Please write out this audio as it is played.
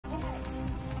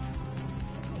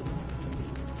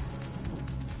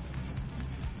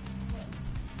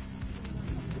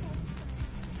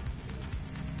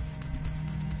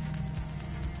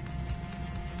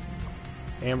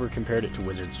Amber compared it to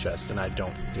Wizard's Chest, and I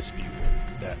don't dispute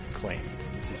that claim.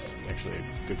 This is actually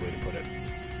a good way to put it.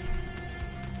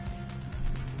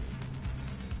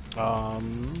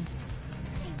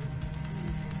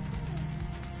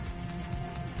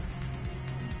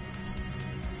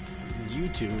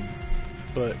 YouTube,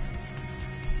 but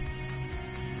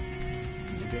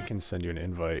maybe I can send you an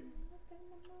invite.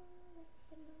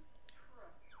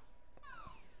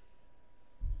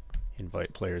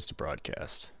 Invite players to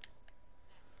broadcast.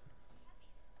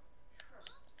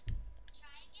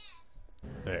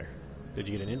 There. Did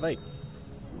you get an invite?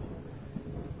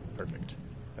 Perfect.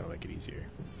 That'll make it easier.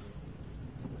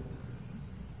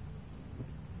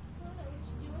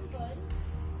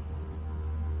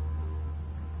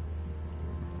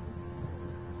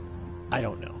 I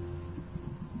don't know.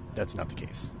 That's not the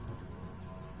case.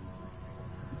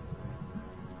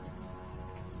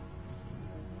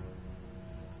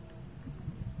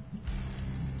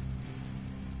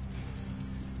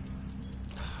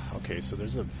 Okay, so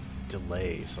there's a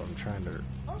delay, so I'm trying to...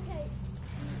 Okay.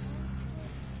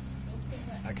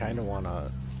 I kind of want to...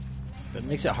 That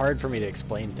makes it hard for me to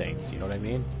explain things, you know what I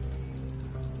mean?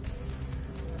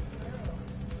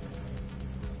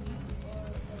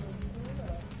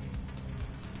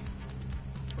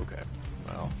 Okay,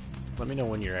 well, let me know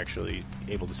when you're actually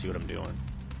able to see what I'm doing.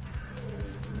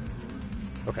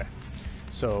 Okay,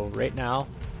 so right now,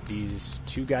 these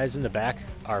two guys in the back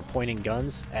are pointing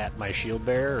guns at my shield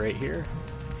bearer right here.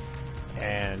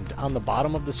 And on the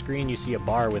bottom of the screen you see a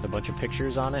bar with a bunch of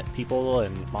pictures on it, people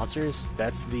and monsters.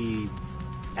 That's the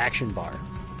action bar.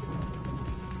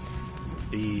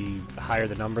 The higher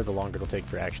the number, the longer it'll take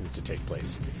for actions to take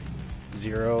place.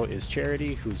 0 is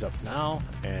Charity, who's up now,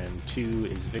 and 2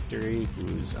 is Victory,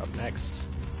 who's up next.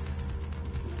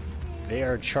 They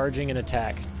are charging an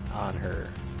attack on her.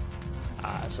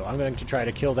 So I'm going to try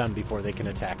to kill them before they can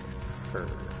attack her.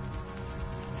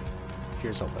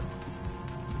 Here's hoping.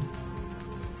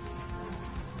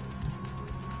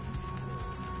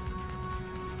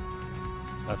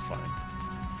 That's fine.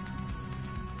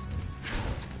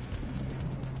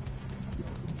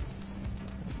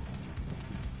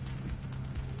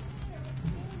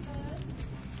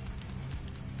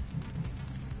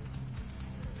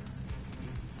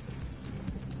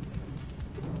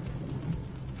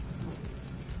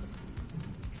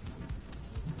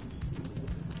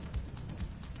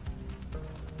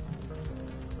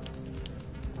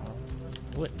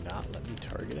 Will it not let me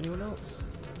target anyone else?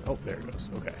 Oh, there it goes.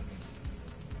 Okay.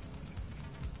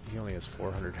 He only has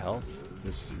 400 health.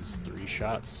 This is 3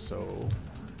 shots, so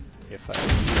if I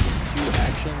use 2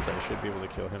 actions, I should be able to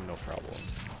kill him, no problem.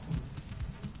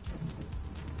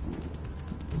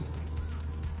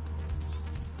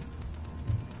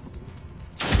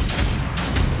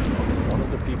 One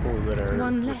of the people that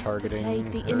are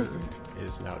targeting the innocent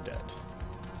is now dead.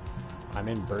 I'm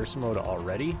in burst mode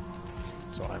already,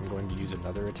 so I'm going to use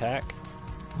another attack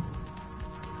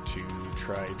to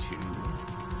try to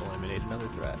eliminate another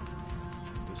threat.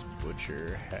 This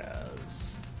butcher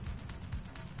has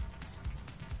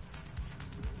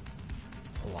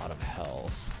a lot of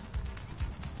health.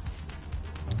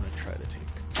 I'm going to try to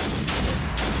take the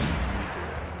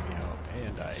enemy out,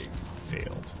 and I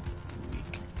failed.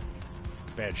 Weak.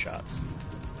 Bad shots.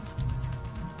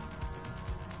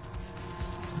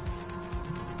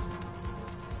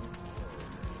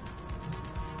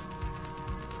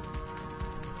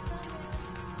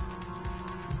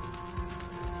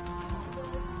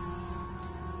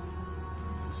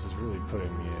 This is really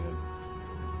putting me in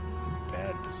a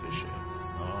bad position.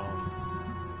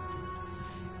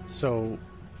 So,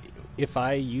 if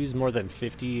I use more than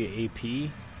 50 AP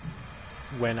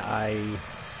when I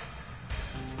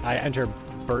enter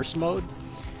burst mode,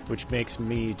 which makes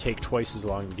me take twice as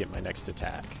long to get my next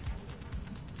attack.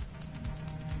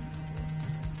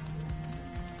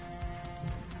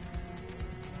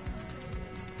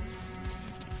 It's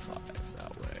 55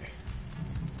 that way.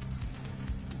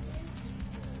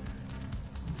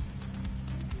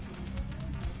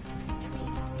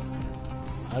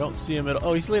 I don't see him at all.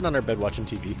 Oh, he's laying on our bed watching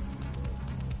TV.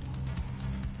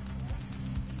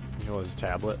 You know, his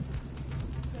tablet.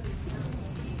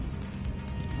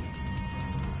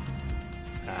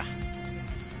 Ah.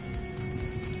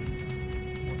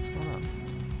 What's going on?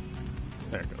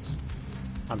 There it goes.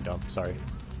 I'm dumb. Sorry.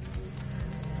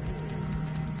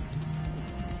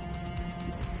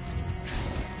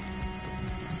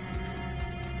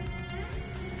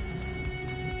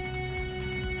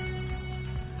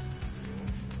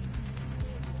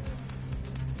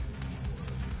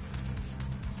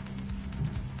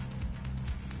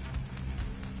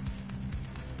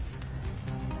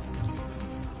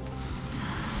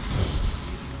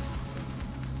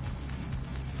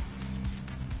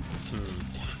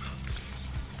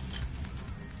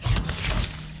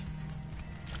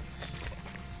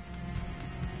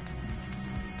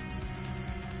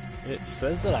 It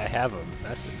says that I have a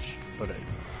message, but it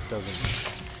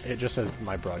doesn't. It just says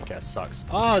my broadcast sucks.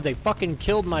 Oh, they fucking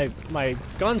killed my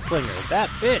gunslinger. That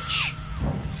bitch.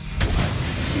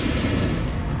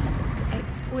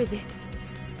 Exquisite.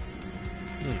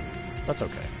 That's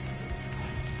okay.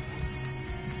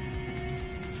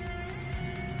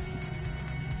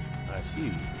 I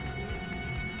see.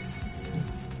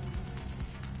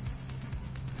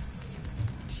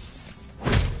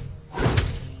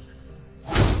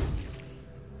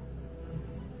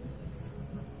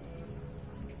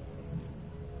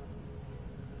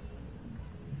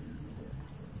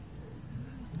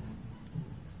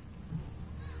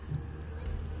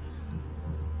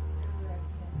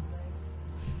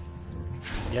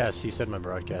 Yes, he said my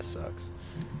broadcast sucks.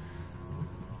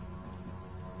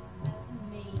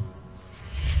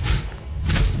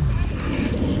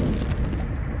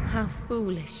 How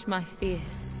foolish my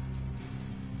fears.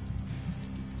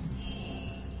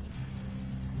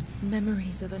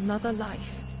 Memories of another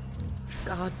life.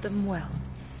 Guard them well.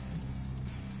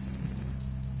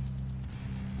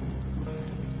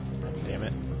 Damn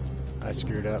it. I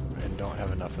screwed up and don't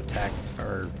have enough attack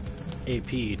or AP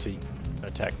to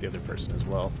attack the other person as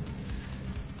well.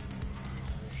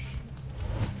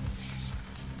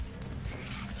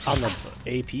 On the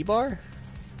AP bar?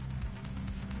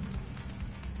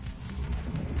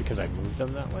 Because I moved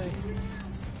them that way?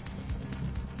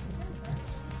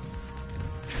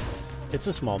 It's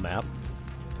a small map.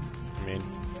 I mean...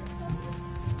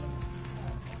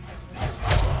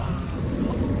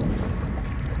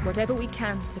 Whatever we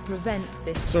can to prevent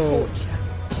this torture.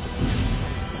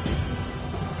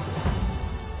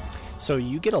 So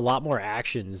you get a lot more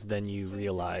actions than you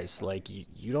realize. Like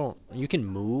you can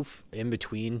move in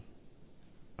between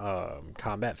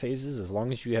combat phases as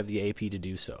long as you have the AP to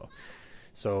do so.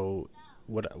 So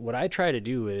what I try to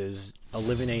do is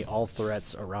eliminate all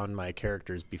threats around my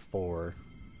characters before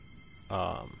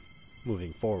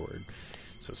moving forward.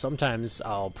 So sometimes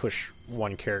I'll push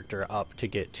one character up to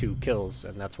get 2 kills,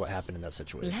 and that's what happened in that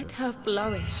situation. Let her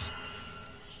flourish.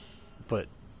 But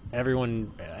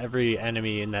every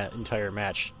enemy in that entire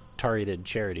match targeted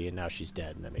Charity, and now she's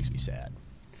dead, and that makes me sad.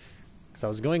 Because I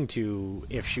was going to,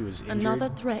 if she was injured... Another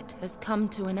threat has come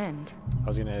to an end. I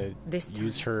was going to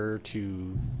use her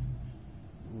to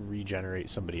regenerate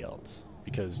somebody else.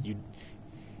 Because you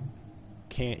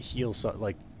can't heal...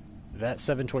 like, that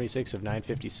 726 of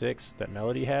 956 that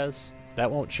Melody has, that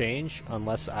won't change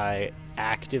unless I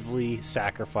actively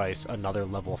sacrifice another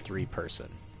level 3 person.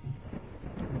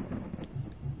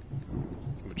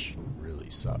 Which really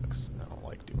sucks. I don't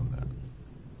like doing that.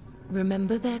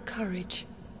 Remember their courage.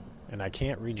 And I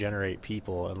can't regenerate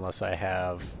people unless I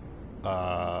have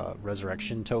a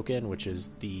resurrection token, which is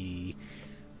the...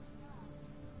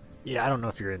 Yeah, I don't know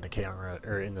if you're in the camera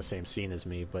or in the same scene as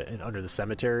me, but under the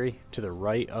cemetery, to the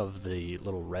right of the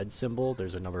little red symbol,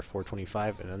 there's a number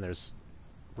 425, and then there's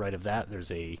right of that,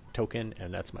 there's a token,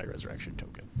 and that's my resurrection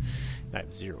token. And I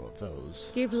have 0 of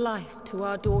those. Give life to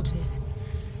our daughters.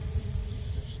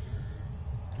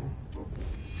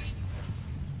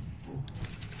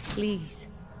 Please,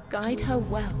 guide her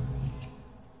well.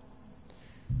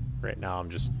 Right now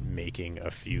I'm just making a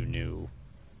few new...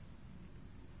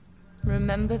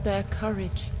 Remember their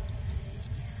courage.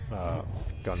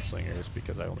 Gunslingers,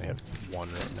 because I only have 1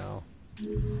 right now.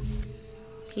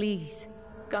 Please,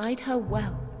 guide her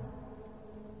well.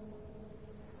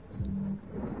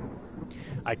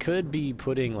 I could be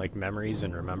putting like memories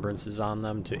and remembrances on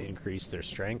them to increase their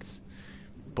strength,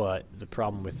 but the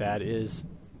problem with that is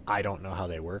I don't know how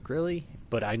they work really,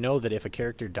 but I know that if a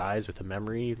character dies with a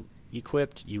memory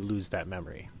equipped, you lose that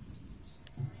memory.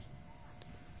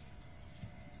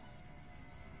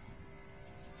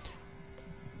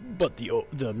 But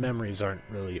the memories aren't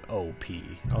really OP.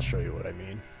 I'll show you what I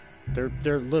mean.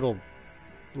 They're little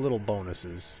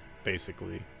bonuses,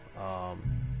 basically.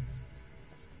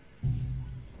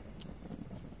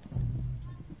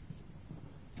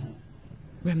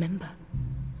 Remember.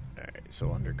 Alright,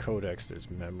 so under Codex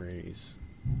there's memories.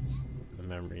 The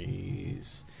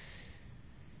memories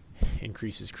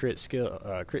increases crit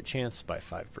chance by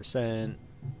 5%.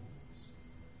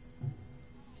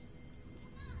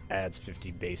 Adds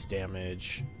 50 base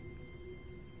damage.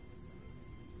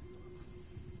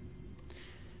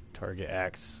 Target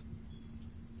acts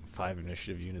 5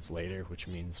 initiative units later, which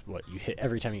means what you hit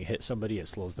every time you hit somebody, it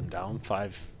slows them down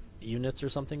 5 units or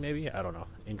something, maybe. I don't know.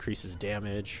 Increases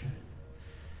damage.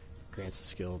 Grants a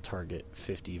skill target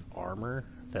 50 armor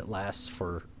that lasts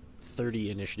for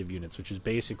 30 initiative units, which is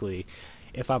basically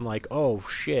if I'm like, oh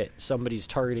shit, somebody's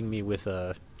targeting me with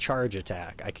a charge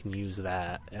attack, I can use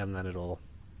that, and then it'll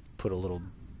put a little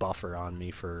buffer on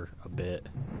me for a bit.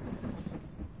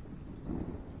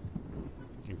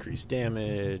 Increase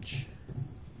damage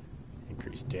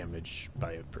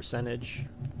by a percentage.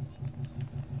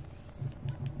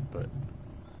 But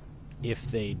if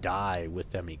they die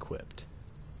with them equipped.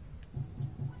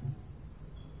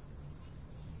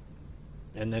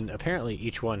 And then apparently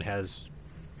each one has...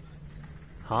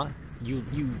 Huh? You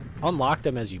unlock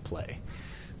them as you play.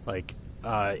 Like,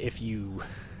 if you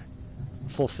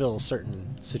fulfill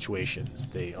certain situations,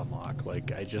 they unlock.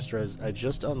 Like, I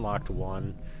just unlocked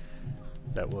one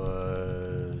that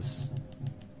was...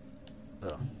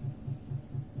 Oh.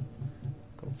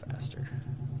 Go faster.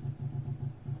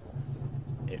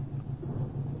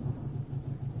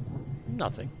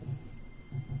 Nothing.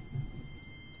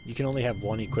 You can only have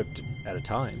one equipped at a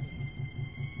time.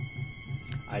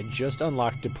 I just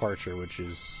unlocked Departure, which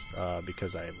is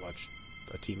because I watched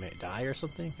a teammate die or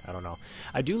something. I don't know.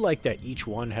 I do like that each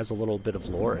one has a little bit of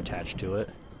lore attached to it.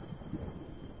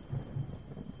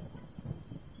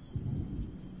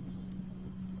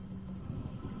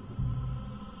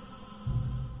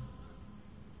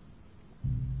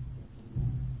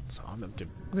 So I'm up to...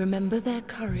 Remember their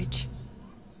courage.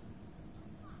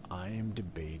 I am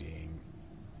debating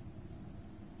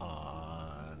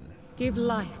on... Give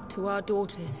life to our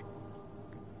daughters.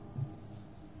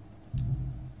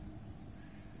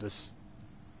 This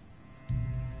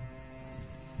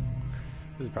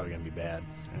is probably gonna be bad,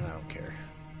 and I don't care.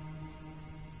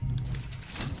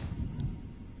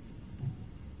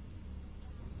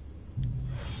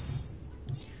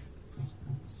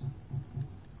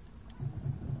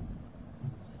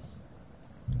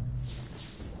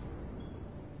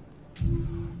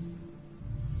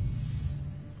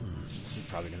 This is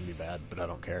probably gonna be bad, but I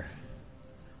don't care.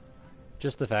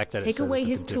 Just the fact that take away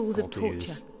his tools of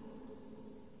torture.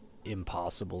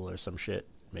 Impossible or some shit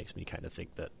makes me kind of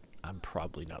think that I'm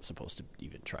probably not supposed to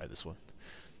even try this one.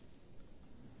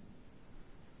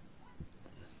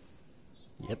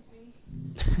 Yep.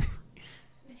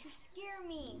 You scare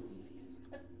me.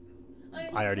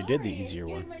 I already did the easier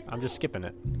one. I'm just skipping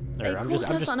it. I just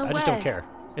don't care.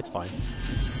 It's fine.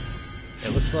 It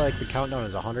looks like the countdown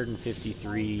is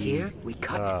 153. Here we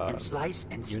cut and slice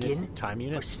and skin time for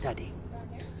units. study.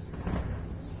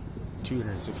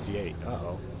 268.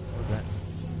 Uh-oh. What was that?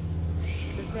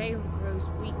 The veil grows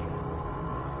weaker.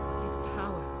 His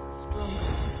power stronger.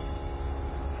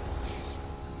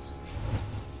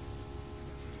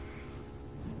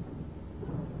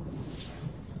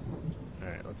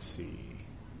 Alright, let's see.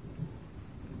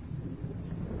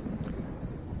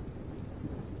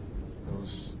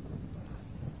 Those...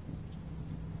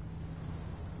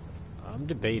 I'm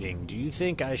debating. Do you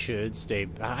think I should stay...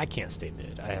 I can't stay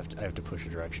mid. I have to push a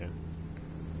direction.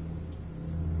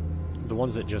 The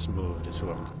ones that just moved is who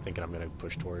I'm thinking I'm going to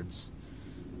push towards.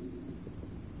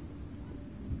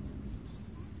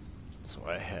 So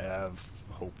I have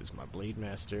Hope is my Blade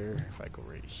Master. If I go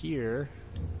right here...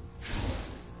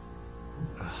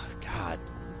 Oh, God.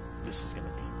 This is going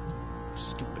to be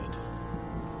stupid.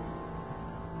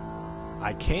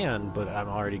 I can, but I'm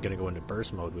already going to go into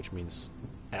burst mode, which means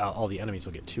all the enemies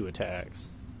will get 2 attacks.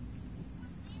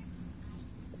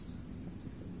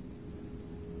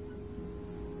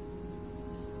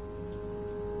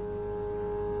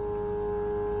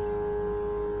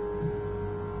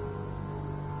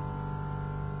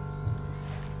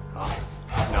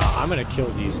 I'm gonna kill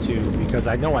these two because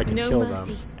I know I can kill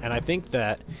them, and I think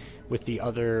that with the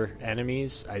other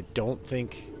enemies, I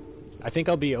think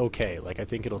I'll be okay. Like, I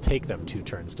think it'll take them 2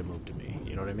 turns to move to me.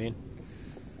 You know what I mean?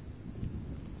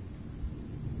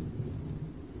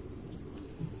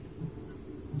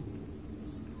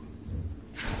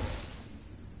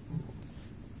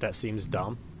 That seems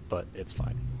dumb, but it's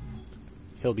fine.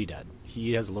 He'll be dead.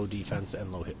 He has low defense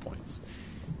and low hit points.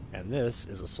 And this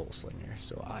is a soul slinger,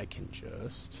 so I can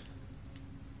just...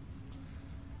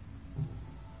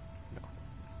 No.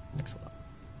 Next one up.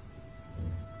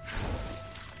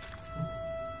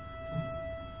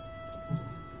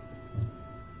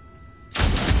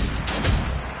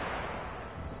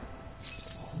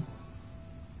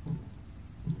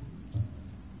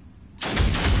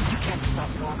 You can't stop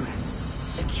progress.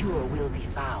 The cure will be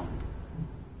found.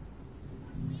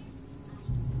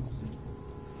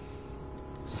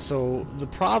 So the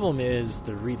problem is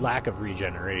the lack of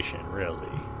regeneration, really.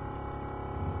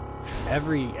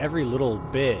 Every little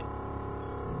bit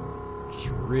just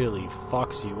really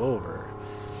fucks you over.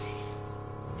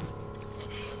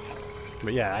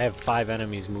 But yeah, I have 5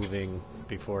 enemies moving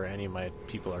before any of my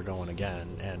people are going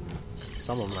again, and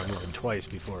some of them are moving twice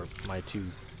before my 2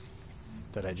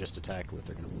 that I just attacked with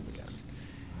are going to move again.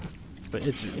 But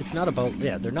it's not about,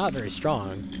 yeah, they're not very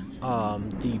strong.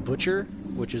 The Butcher,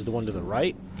 which is the one to the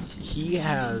right, he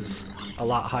has a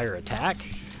lot higher attack,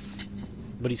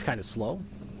 but he's kind of slow.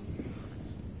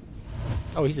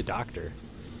 Oh, he's a doctor.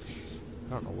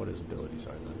 I don't know what his abilities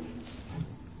are then.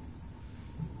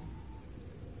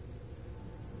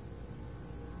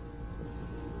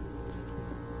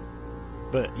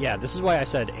 But yeah, this is why I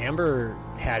said Amber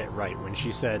had it right when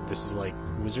she said this is like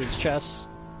wizard's chess.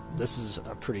 This is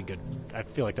a pretty good, I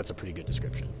feel like that's a pretty good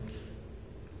description.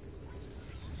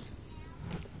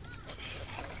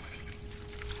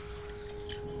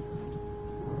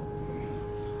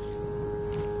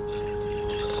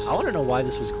 I want to know why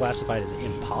this was classified as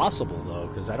impossible though,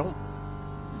 because it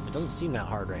doesn't seem that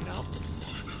hard right now.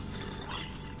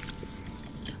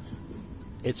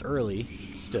 It's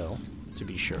early still, to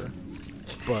be sure,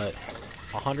 but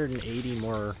 180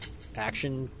 more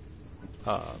action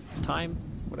time,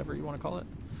 whatever you want to call it.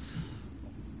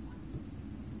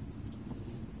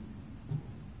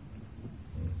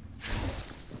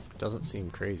 Doesn't seem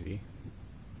crazy.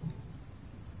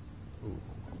 Ooh.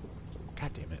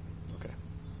 God damn it. Okay.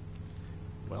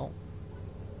 Well,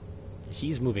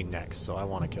 he's moving next, so I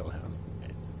want to kill him.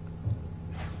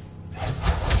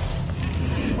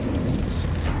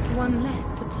 One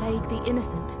less to plague the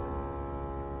innocent.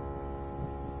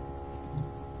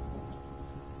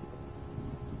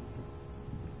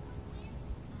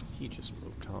 He just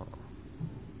moved home.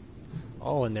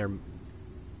 Oh, and they're...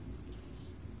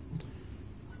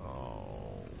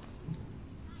 Oh...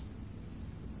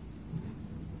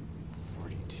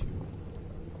 42.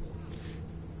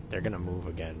 They're gonna move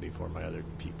again before my other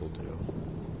people do.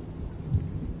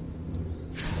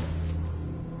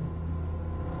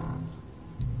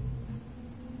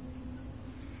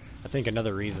 I think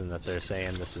another reason that they're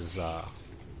saying this is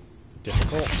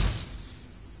difficult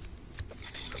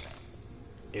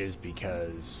is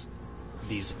because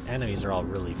these enemies are all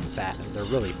really fat. They're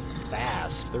really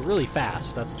fast. They're really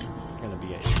fast. That's gonna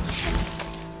be an issue.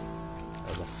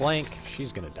 As a flank,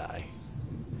 she's gonna die.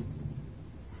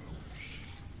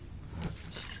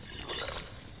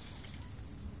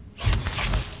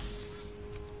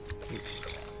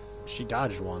 She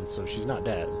dodged one, so she's not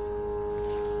dead.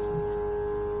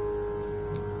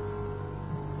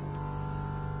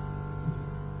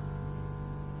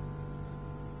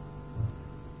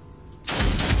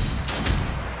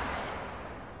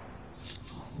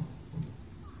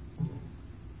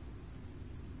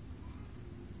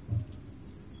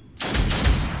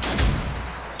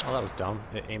 Oh, that was dumb.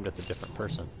 It aimed at the different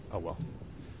person. Oh well.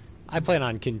 I plan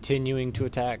on continuing to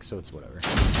attack, so it's whatever.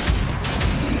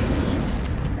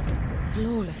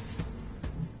 Flawless.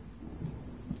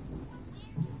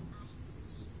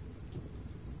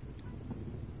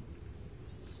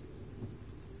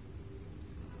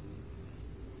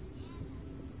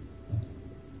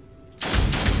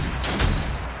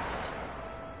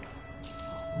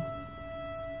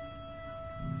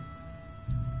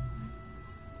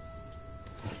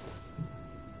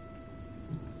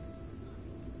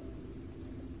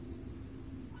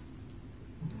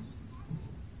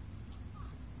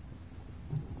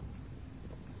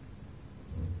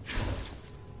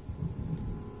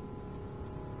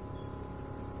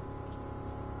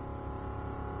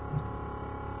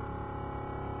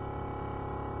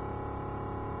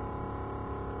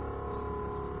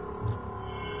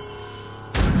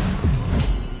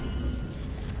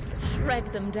 Shred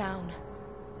them down.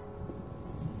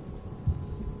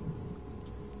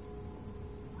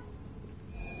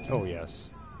 Oh yes.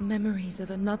 Memories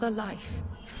of another life.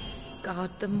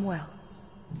 Guard them well.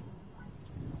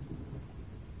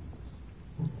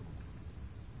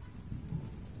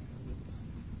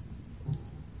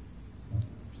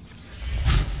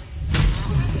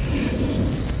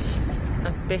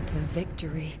 A bitter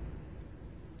victory.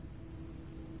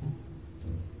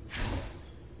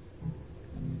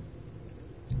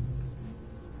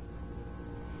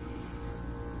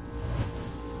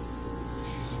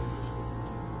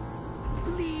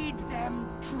 Bleed them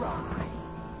dry.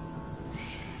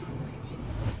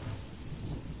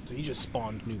 So he just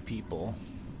spawned new people.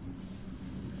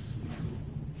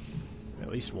 At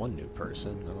least one new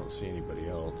person. I don't see anybody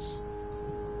else.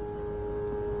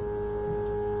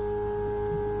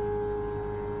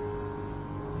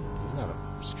 He's not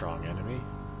a strong enemy.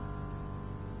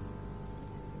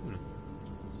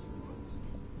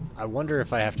 I wonder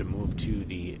if I have to move to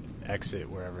the exit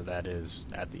wherever that is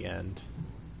at the end.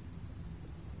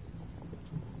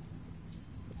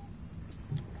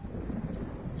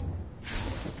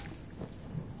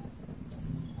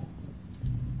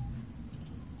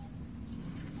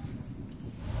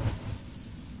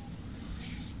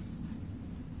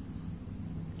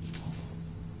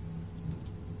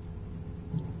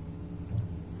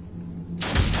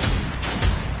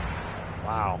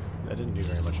 didn't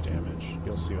do very much damage.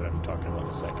 You'll see what I'm talking about in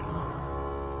a second.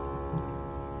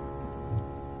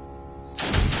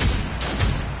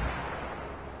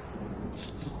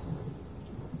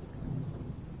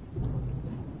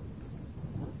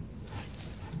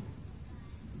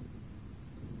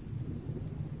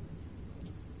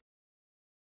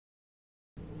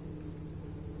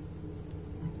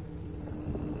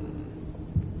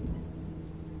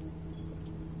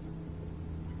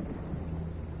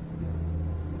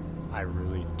 I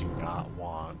really do not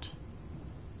want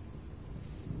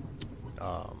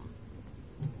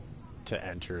to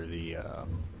enter the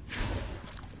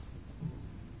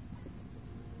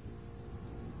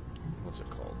what's it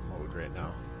called mode right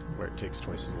now, where it takes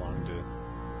twice as long to.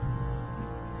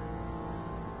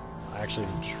 I actually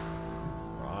am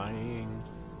trying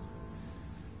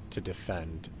to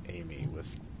defend Amy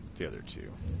with the other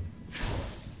two.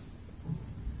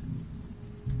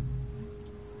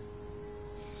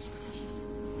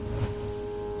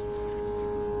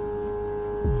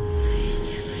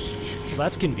 Well,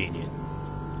 that's convenient.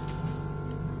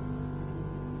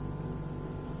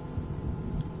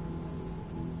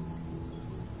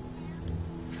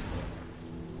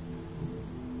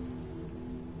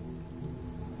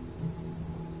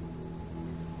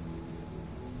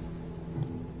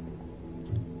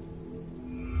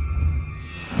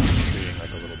 Being like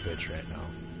a little bitch right now.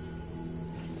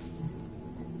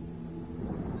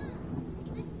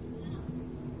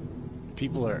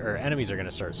 People or enemies are going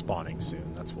to start spawning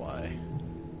soon, that's why.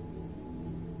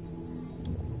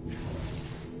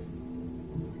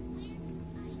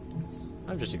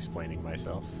 I'm just explaining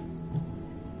myself.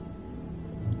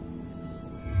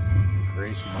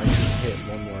 Grace might hit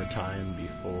one more time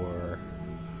before...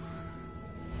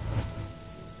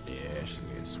 Yeah, she's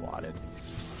gonna get swatted.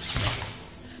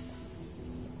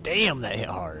 Damn, that hit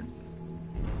hard.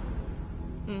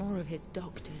 More of his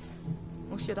doctors.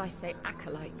 Or should I say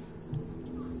acolytes?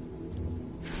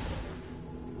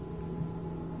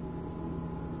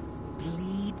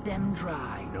 Bleed them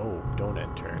dry. No, don't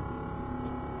enter.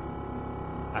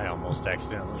 I almost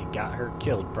accidentally got her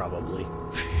killed, probably.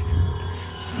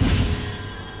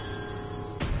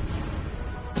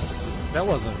 That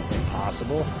wasn't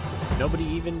impossible. Nobody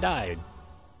even died.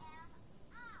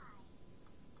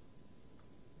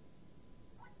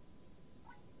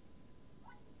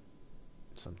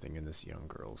 Something in this young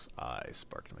girl's eye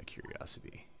sparked my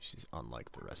curiosity. She's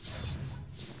unlike the rest of us.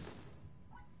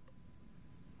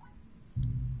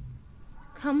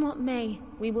 Come what may,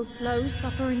 we will slow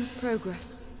suffering's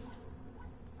progress.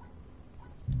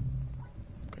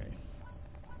 Okay.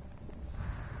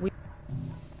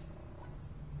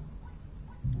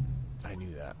 I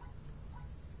knew that.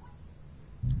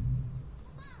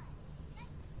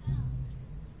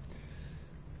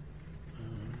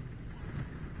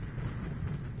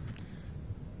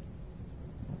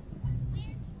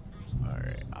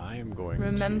 Alright, I am going to...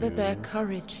 Remember their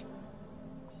courage.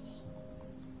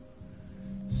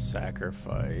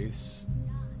 Sacrifice.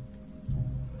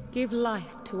 Give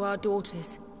life to our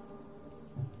daughters.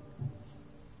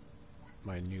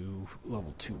 My new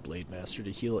level 2 Blade Master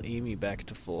to heal Amy back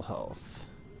to full health.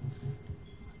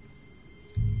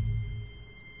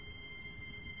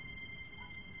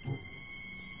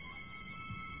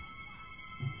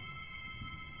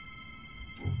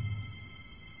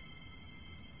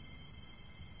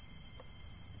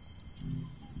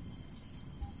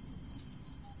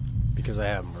 Because I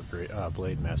have more great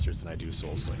Blade Masters than I do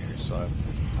Soul Slingers, so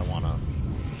I want to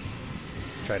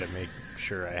try to make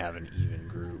sure I have an even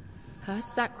group. Her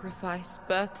sacrifice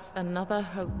births another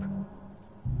hope.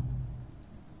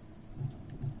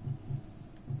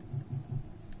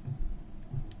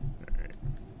 Alright.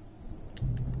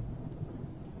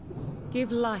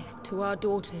 Give life to our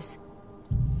daughters.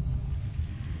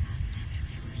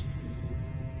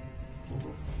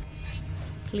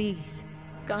 Please,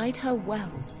 guide her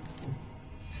well.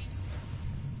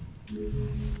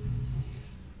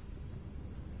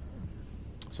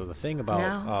 So the thing about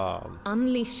Now,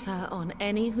 unleash her on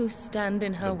any who stand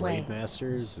in her the way. Blade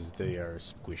Masters is they are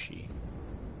squishy.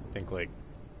 Think like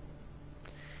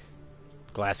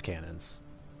glass cannons.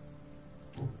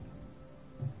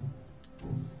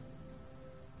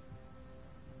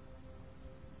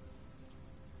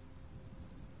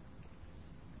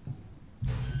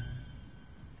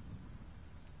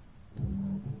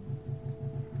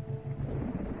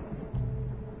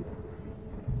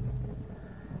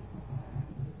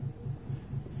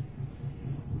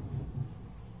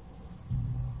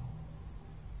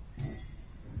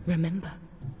 Remember.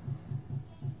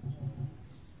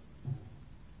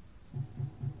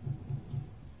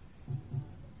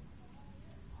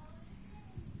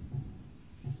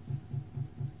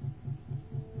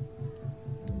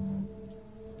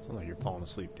 falling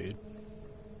asleep, dude.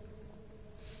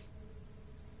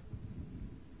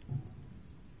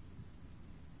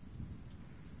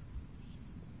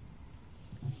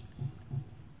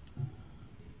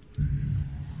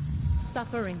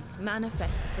 Suffering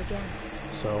manifests again.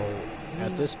 So,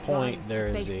 at this point, there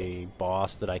is a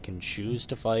boss that I can choose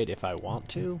to fight if I want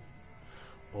to,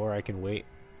 or I can wait.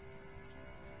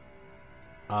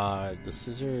 The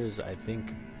scissors, I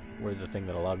think, were the thing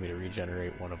that allowed me to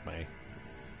regenerate one of my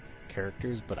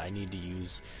characters, but I need to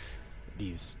use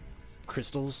these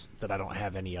crystals that I don't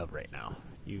have any of right now.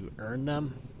 You earn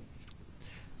them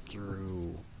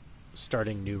through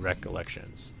starting new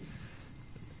recollections.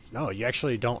 No, you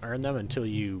actually don't earn them until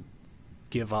you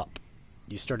give up.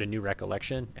 You start a new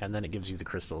recollection, and then it gives you the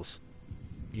crystals.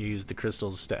 You use the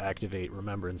crystals to activate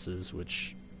remembrances,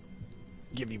 which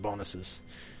give you bonuses.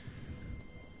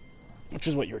 Which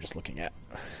is what you were just looking at.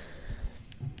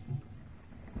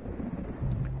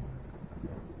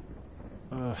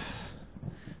 Ugh.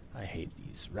 I hate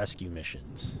these rescue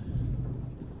missions.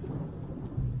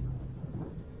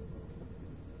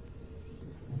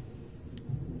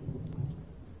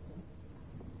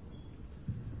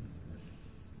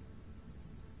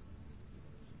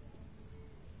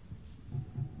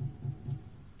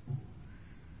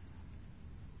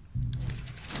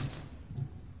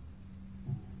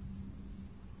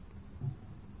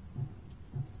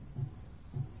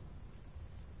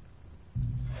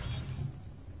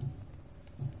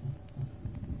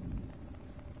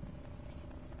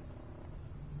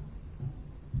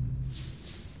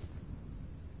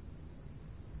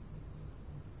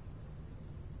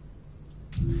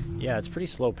 Yeah, it's pretty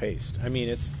slow paced. I mean,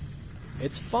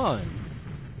 it's fun.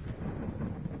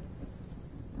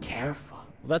 Careful.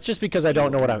 Well, that's just because I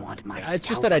don't know what I'm. It's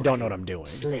just that I don't know what I'm doing.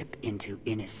 Slip into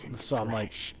innocent So I'm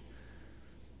like flesh.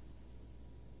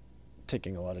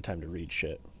 taking a lot of time to read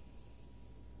shit.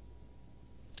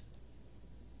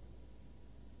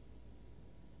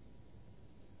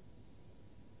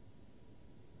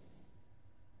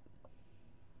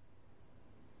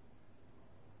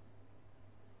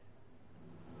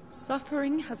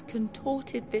 Suffering has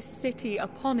contorted this city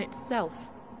upon itself.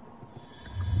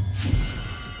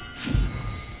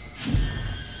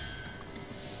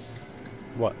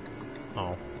 What?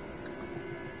 Oh.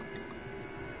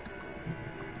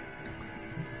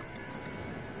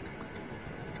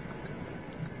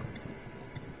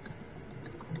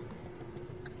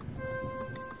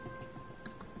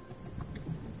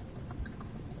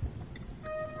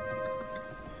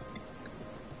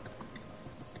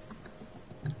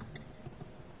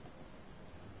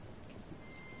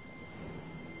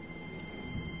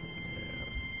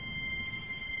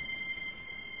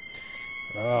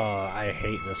 Oh, I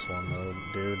hate this one though,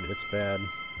 dude. It's bad.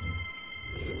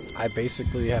 I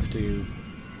basically have to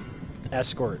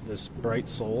escort this bright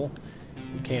soul.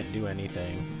 You can't do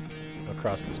anything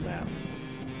across this map.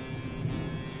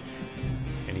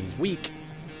 And he's weak.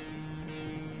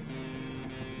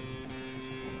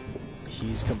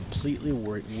 He's completely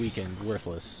weakened,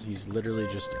 worthless. He's literally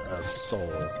just a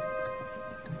soul.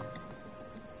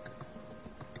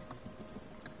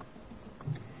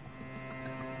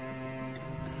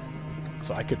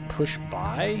 So I could push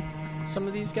by some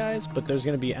of these guys, but there's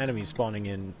going to be enemies spawning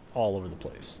in all over the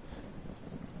place.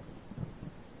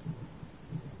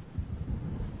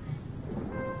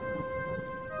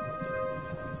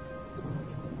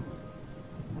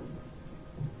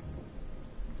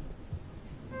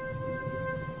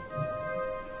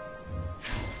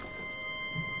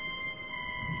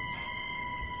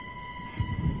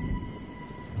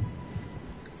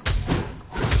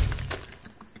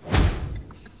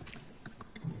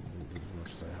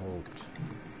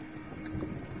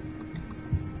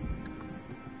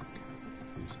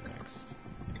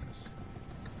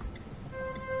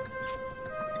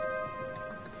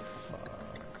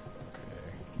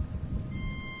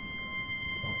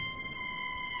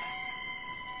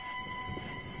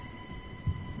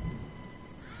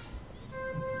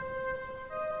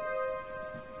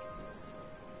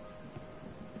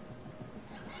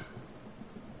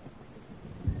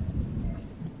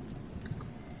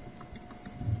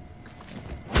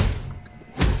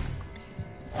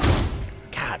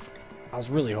 I was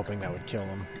really hoping that would kill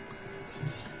him.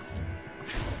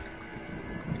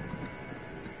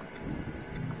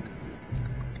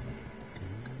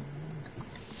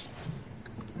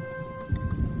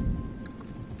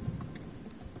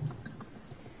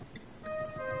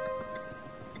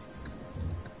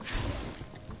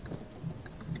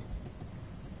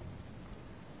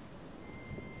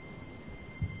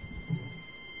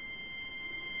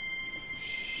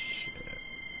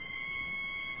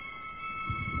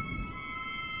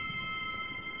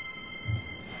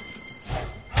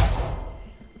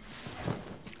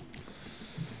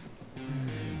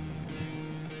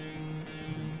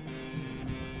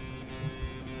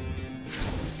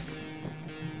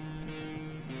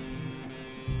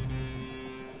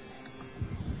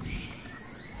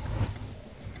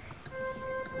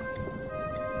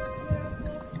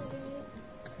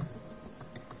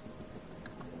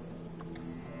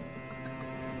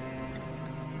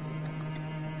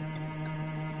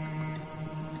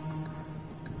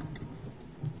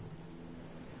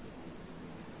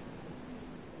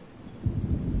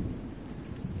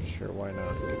 Sure, why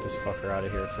not? Get this fucker out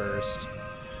of here first.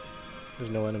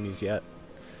 There's no enemies yet.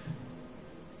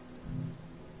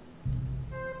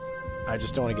 I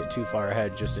just don't want to get too far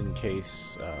ahead just in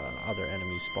case other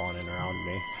enemies spawn in around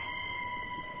me.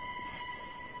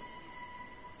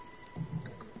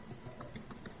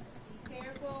 Be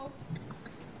careful.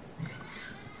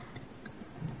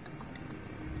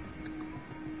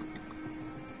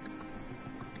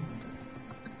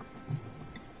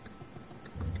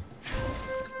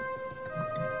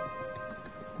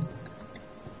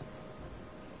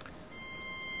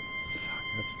 Fuck,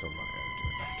 that's still not gonna do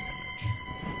enough damage.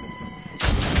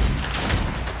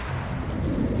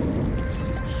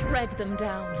 Shred them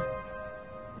down.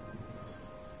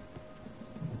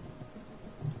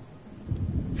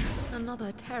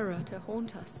 Another terror to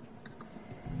haunt us.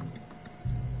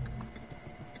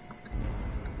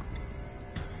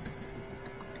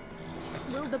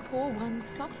 Will the poor one's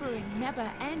suffering never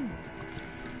end?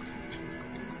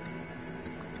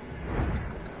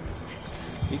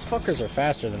 These fuckers are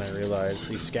faster than I realized.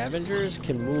 These scavengers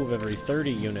can move every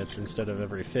 30 units instead of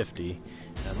every 50.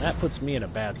 And that puts me in a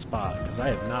bad spot, because I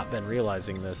have not been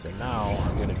realizing this, and now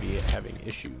I'm going to be having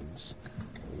issues.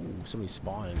 Ooh, somebody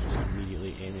spawned just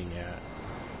immediately aiming at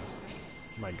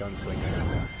my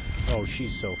gunslinger. Oh,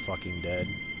 she's so fucking dead.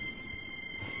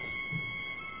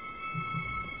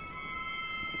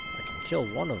 I can kill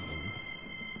one of them,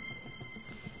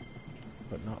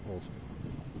 but not both of them.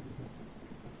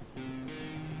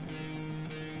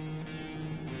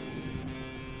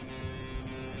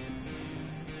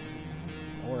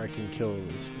 Or I can kill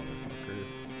this motherfucker.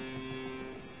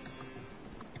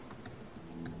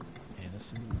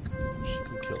 Innocent. She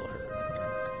can kill her.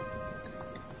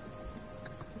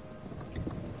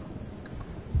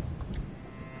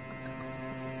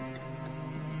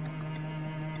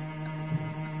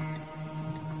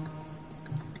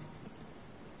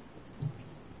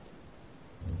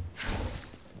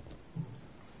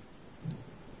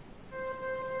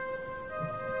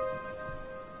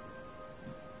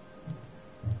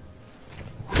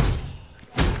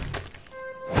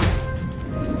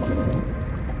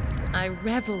 I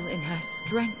revel in her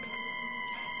strength.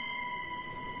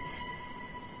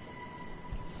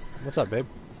 What's up, babe?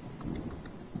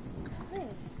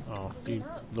 Oh, you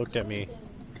looked at me.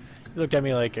 You looked at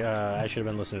me like I should have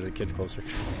been listening to the kids closer.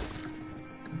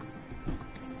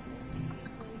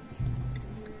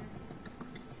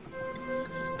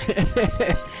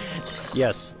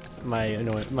 Yes, my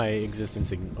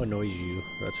existence annoys you.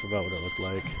 That's about what it looked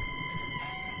like.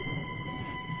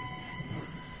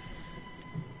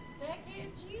 That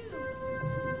gets you.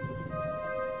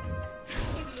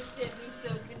 He looked at me so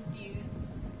confused.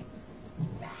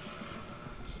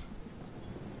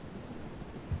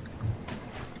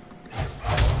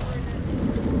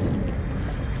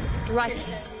 Strike. What does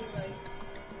that mean?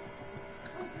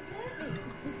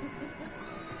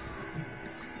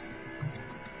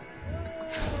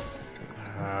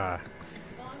 Ah.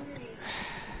 Laundry,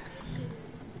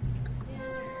 dishes,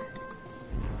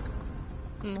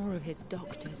 More of his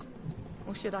doctors.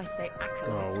 Or should I say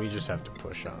acolytes? Oh, we just have to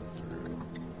push on through.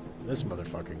 This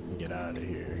motherfucker can get out of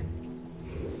here.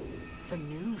 The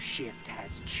new shift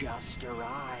has just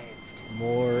arrived.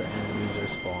 More enemies are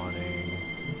spawning.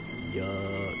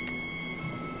 Yuck.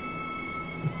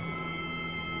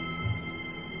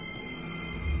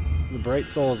 The bright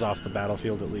soul is off the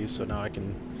battlefield at least, so now I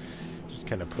can just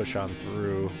kind of push on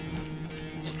through.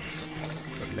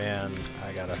 But man,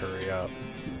 I gotta hurry up.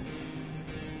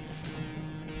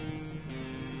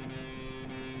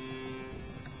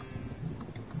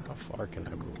 How far can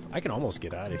I move? I can almost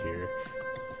get out of here.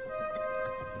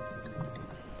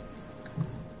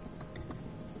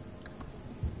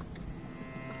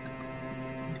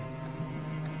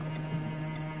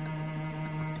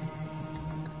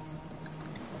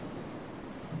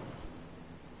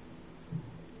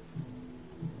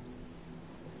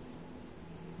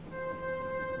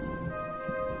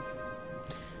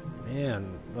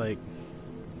 Man, like,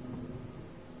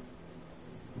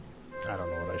 I don't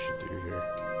know what I should do here.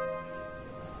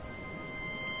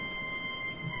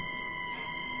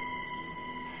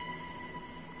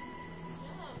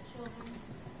 chill out, children.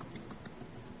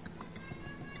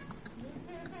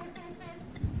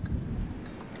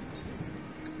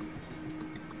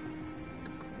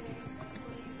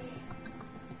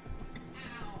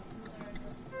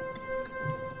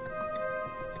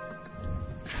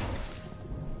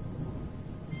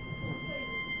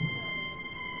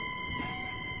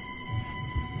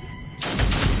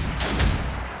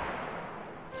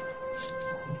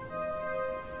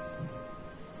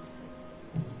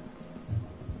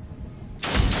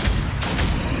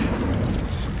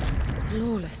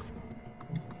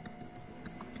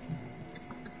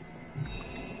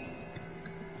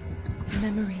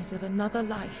 Memories of another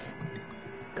life.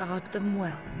 Guard them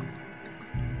well.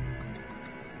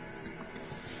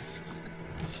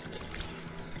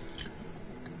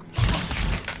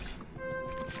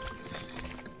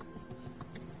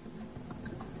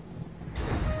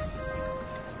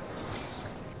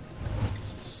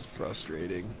 This is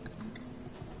frustrating.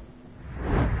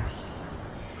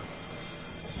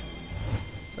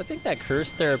 So I think that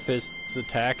curse therapist's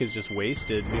attack is just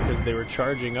wasted because they were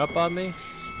charging up on me.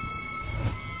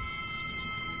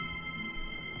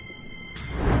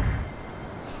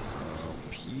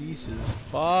 Peace is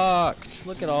fucked.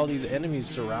 Look at all these enemies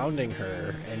surrounding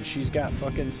her, and she's got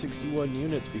fucking 61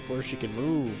 units before she can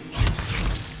move.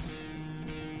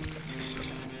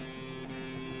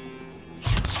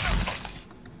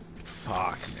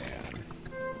 Fuck, man.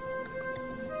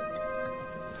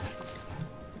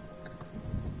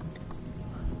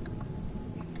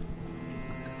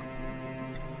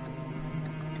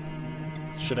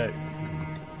 Should I...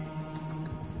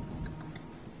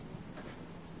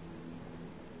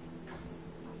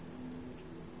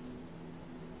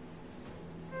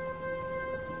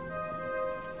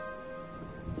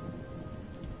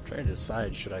 trying to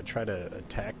decide, should I try to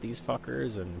attack these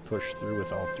fuckers and push through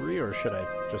with all three, or should I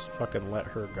just fucking let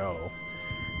her go?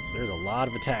 So there's a lot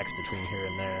of attacks between here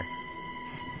and there.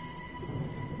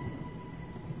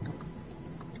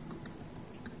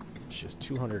 She has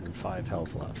 205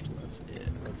 health left. That's it.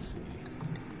 Let's see.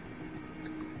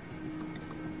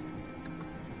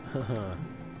 Haha.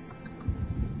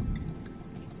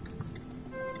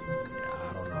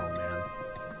 I don't know, man.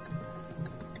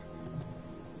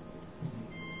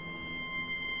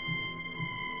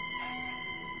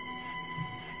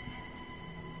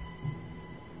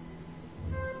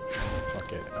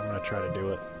 Fuck it. I'm gonna try to do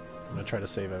it. I'm gonna try to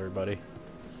save everybody.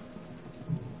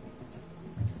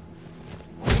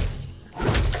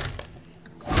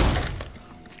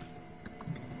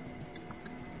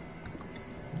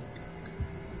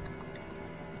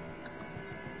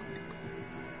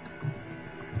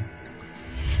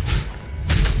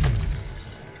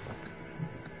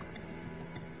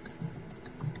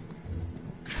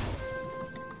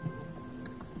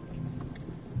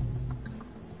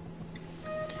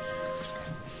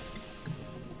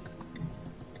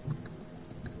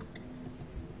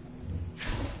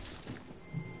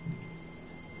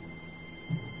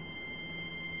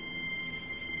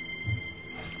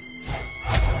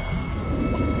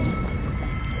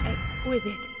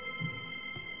 Exquisite.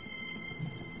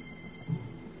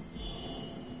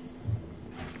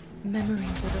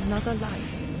 Memories of another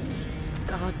life.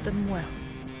 Guard them well.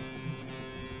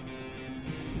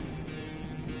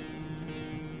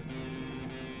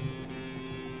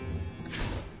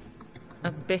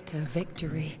 A bitter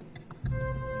victory.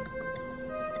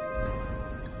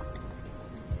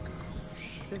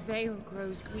 The veil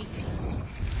grows weaker.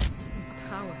 His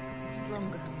power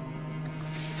stronger.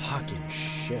 Fucking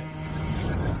shit.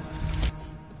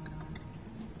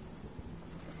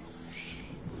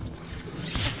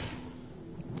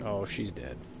 Oh, she's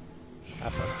dead. I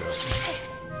fucked up.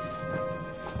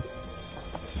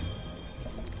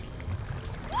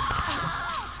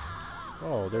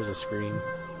 Oh, there's a screen.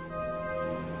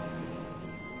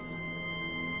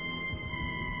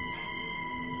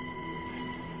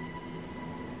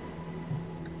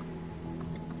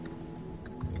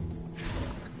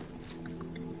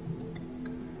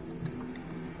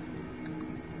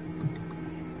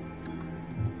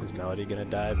 Is Melody gonna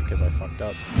die because I fucked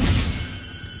up?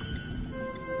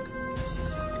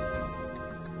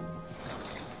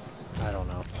 I don't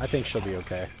know. I think she'll be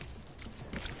okay.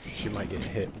 She might get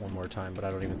hit one more time, but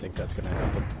I don't even think that's gonna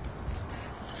happen.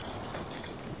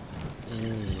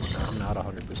 I'm not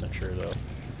 100% sure though.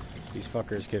 These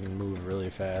fuckers can move really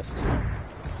fast.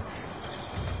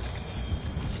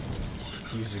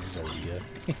 Use Exodia.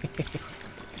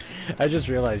 I just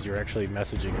realized you're actually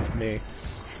messaging with me.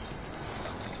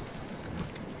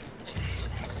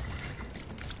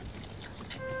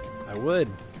 I would.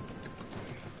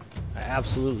 I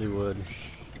absolutely would.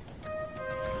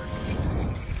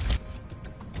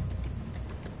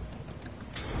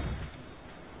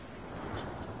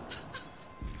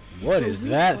 What is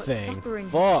that thing?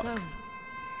 Fuck.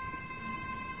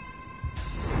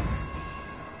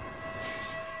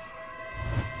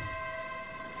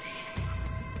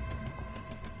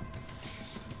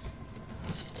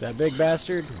 That big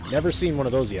bastard? Never seen one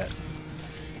of those yet.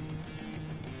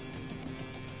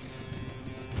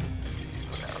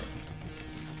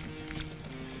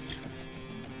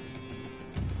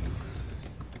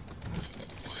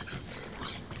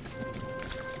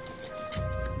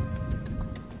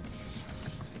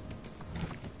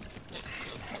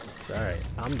 It's alright,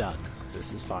 I'm done.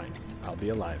 This is fine. I'll be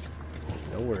alive.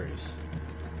 No worries.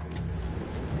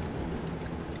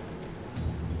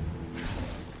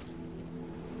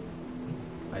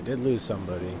 I did lose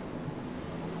somebody,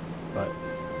 but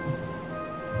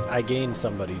I gained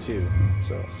somebody too,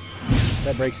 so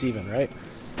that breaks even, right?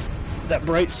 That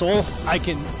bright soul,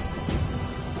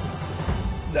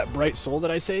 that bright soul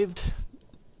that I saved,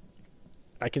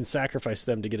 I can sacrifice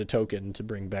them to get a token to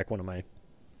bring back one of my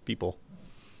people.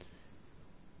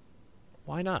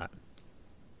 Why not?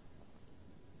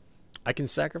 I can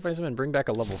sacrifice them and bring back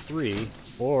a level 3,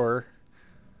 or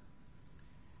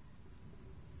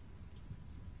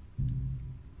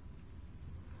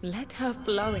let her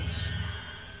flourish.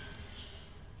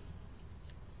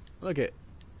 look at,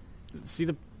 see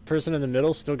the person in the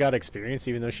middle still got experience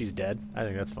even though she's dead? I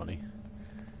think that's funny.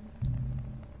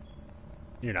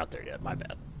 You're not there yet, my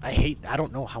bad. I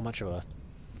don't know how much of a...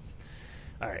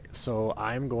 Alright, so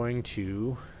I'm going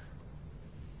to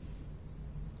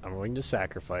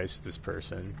sacrifice this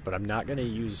person, but I'm not going to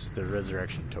use the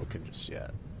resurrection token just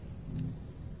yet.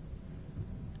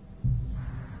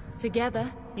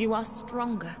 Together, you are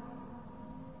stronger.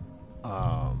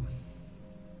 I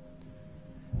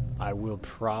will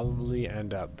probably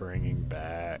end up bringing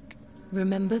back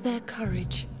Remember their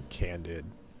courage. Candid,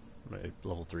 my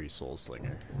level 3 soul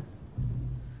slinger.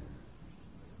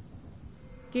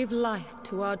 Give life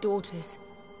to our daughters.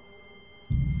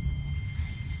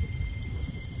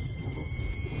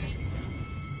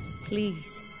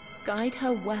 Please, guide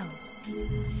her well.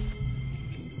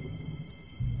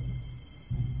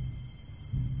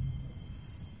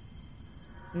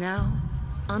 Now,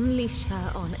 unleash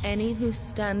her on any who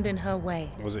stand in her way.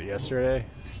 Was it yesterday?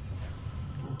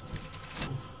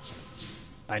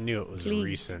 I knew it was Please,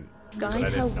 recent, guide but I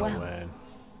didn't her know well. when.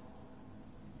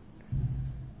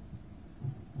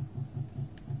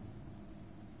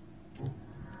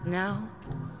 Now,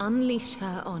 unleash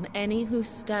her on any who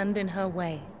stand in her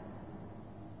way.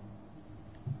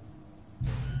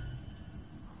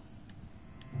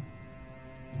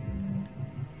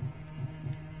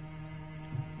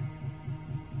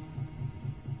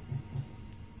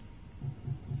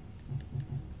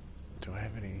 Do I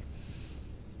have any?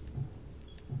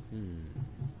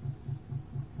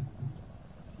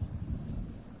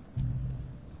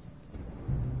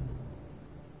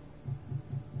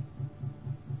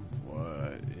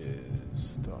 What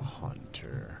is the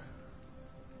hunter?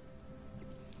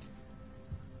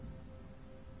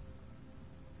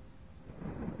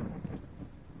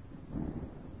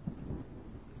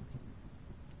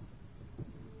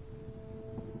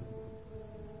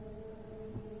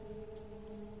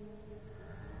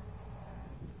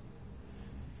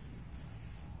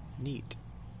 Neat.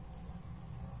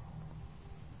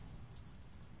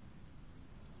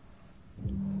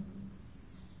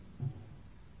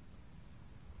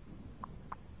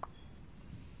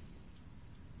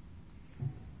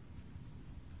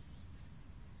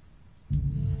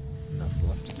 Nothing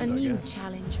left to do, A I new guess.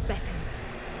 challenge beckons.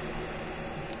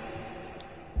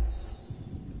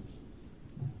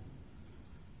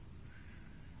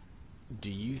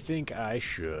 Do you think I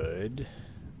should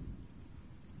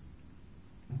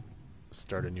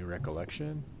start a new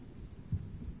recollection?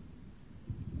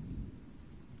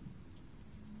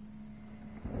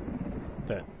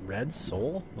 That red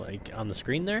soul, like on the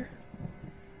screen there?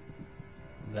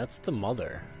 That's the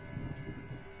mother.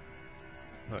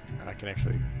 Look, I can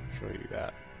actually show you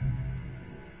that.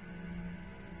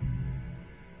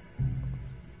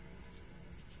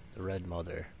 The red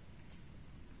mother.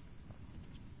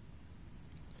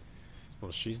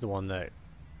 Well, she's the one that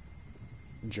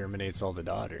germinates all the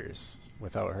daughters.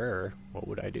 Without her, what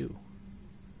would I do?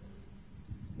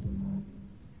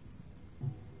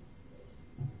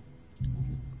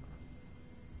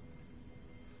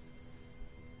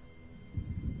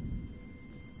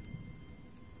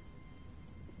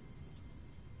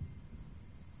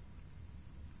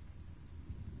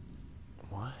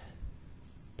 What?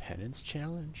 Penance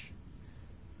challenge?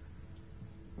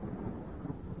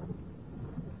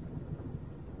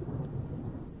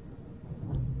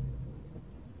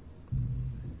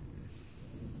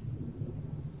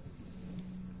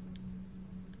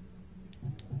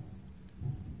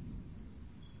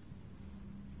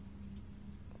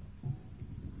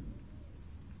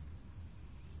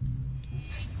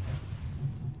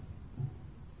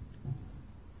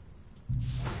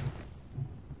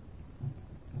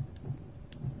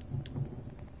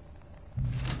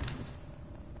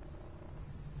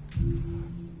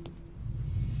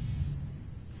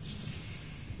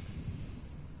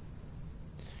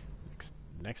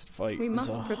 Next fight We is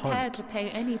must a prepare hunt. to pay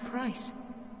any price.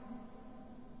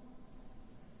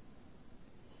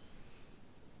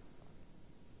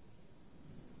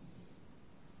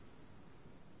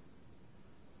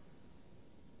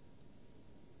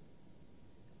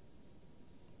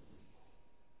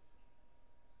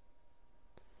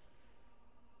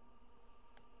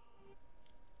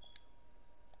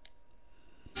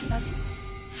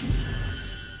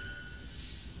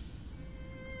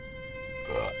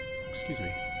 Excuse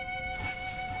me.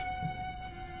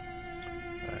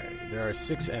 Alright, there are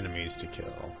 6 enemies to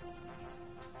kill.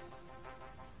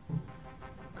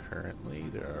 Currently,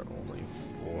 there are only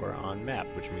 4 on map,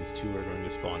 which means 2 are going to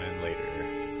spawn in later.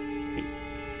 Hey.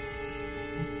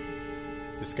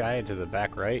 This guy to the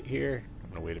back right here, I'm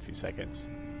gonna wait a few seconds.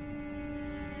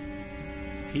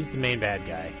 He's the main bad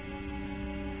guy.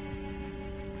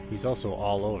 He's also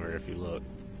all over if you look.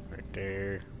 Right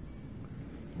there.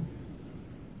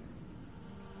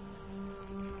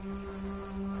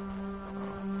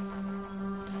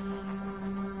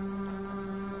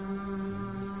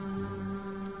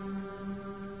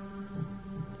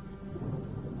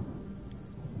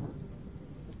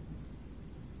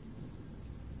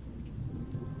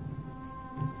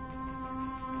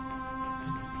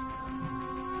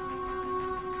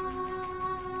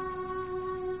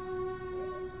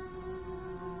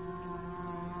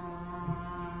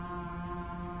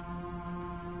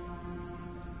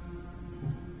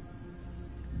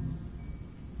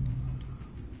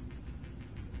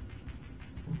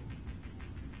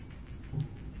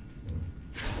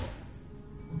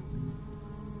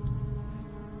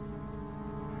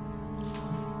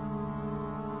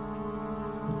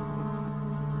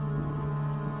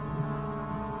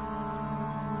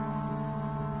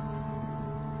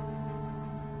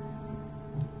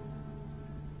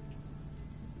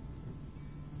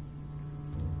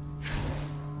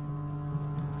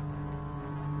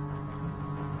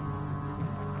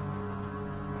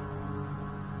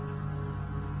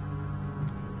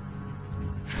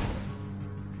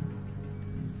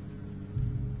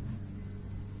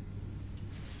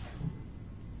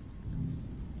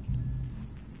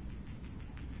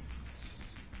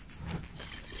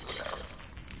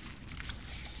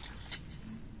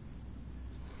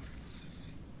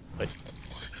 But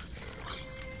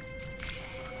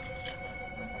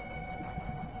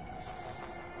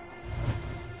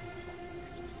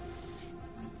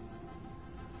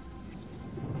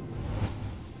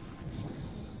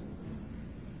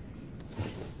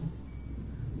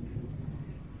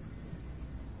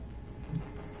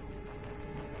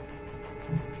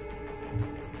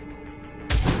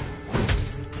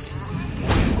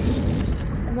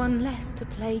one less to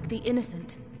plague the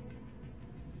innocent.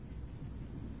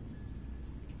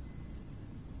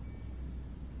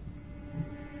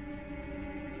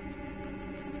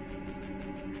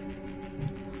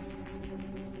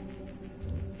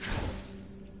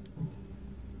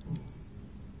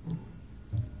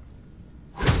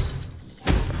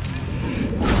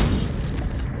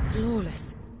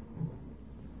 Flawless.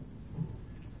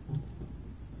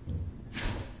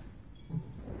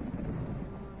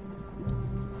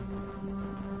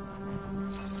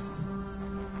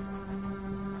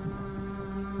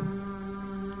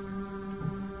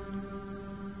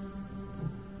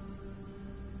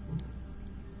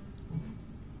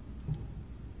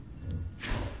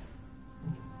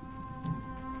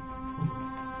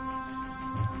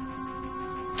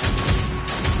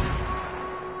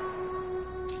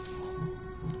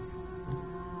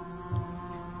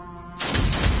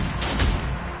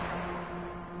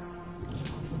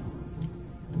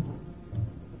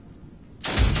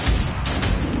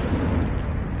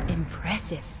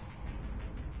 Impressive.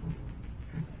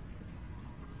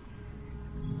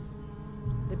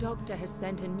 The doctor has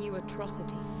sent a new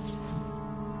atrocity.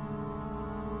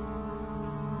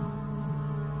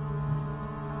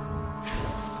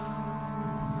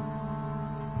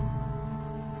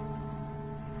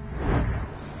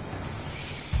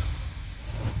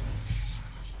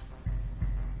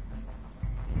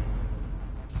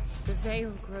 The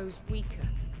veil grows weaker,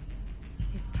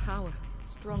 his power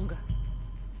stronger.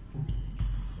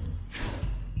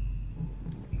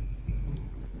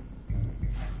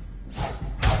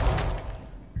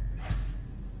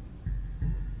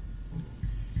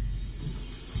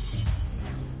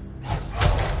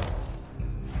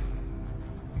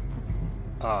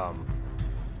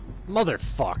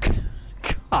 Motherfuck.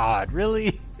 God,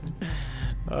 really?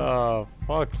 Oh,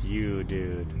 fuck you,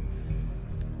 dude.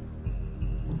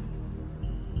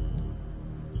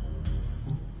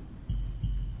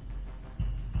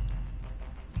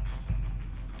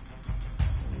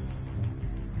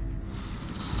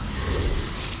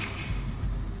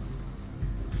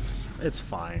 It's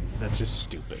fine. That's just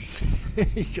stupid.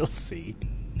 You'll see.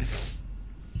 You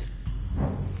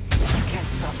can't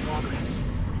stop progress.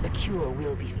 The cure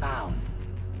will be found.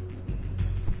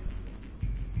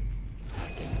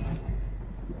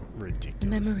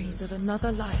 Ridiculous. Memories of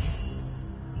another life.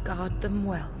 Guard them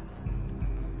well.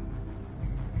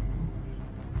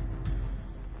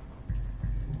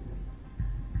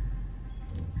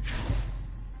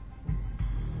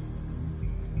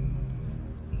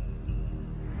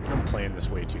 this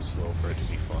way too slow for it to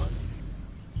be fun.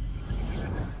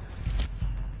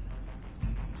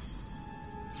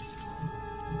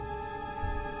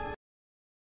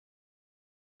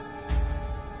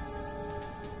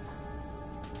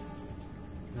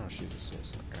 No, she's a soul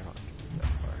sucker. I don't have to move that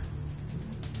far.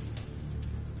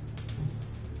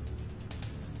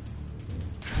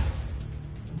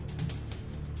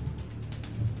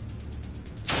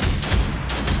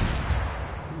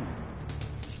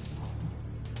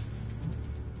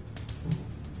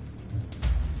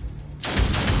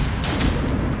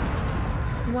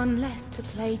 One less to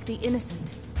plague the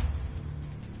innocent.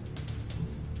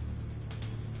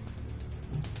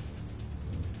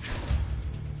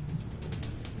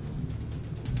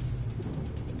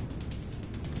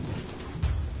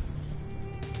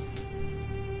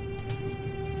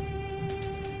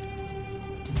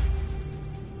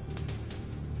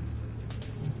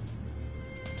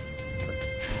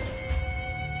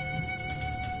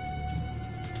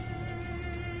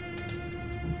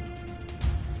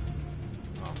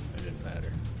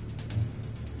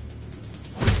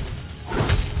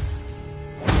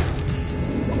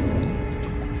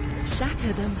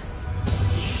 Shatter them.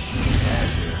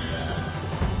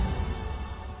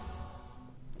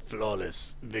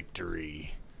 Flawless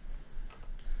victory.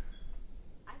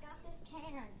 I got this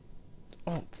can.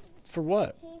 Oh, for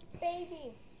what? Pete's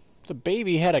baby. The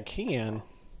baby had a can.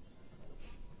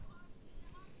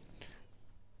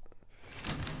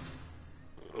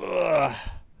 Ugh.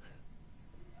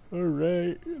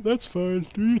 Alright, that's fine.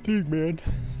 Do your thing, man.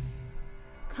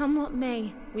 Come what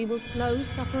may, we will slow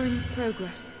suffering's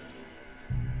progress.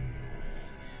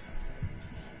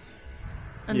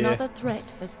 Another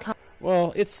threat has come.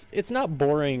 Well, it's not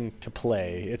boring to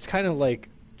play. It's kind of like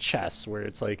chess, where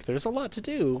it's like there's a lot to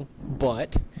do,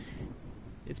 but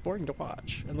it's boring to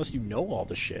watch unless you know all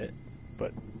the shit.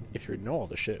 But if you know all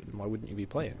the shit, then why wouldn't you be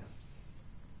playing?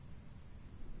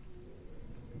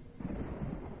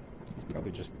 It's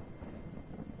probably just.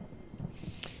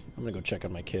 I'm gonna go check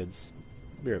on my kids.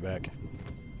 Be right back.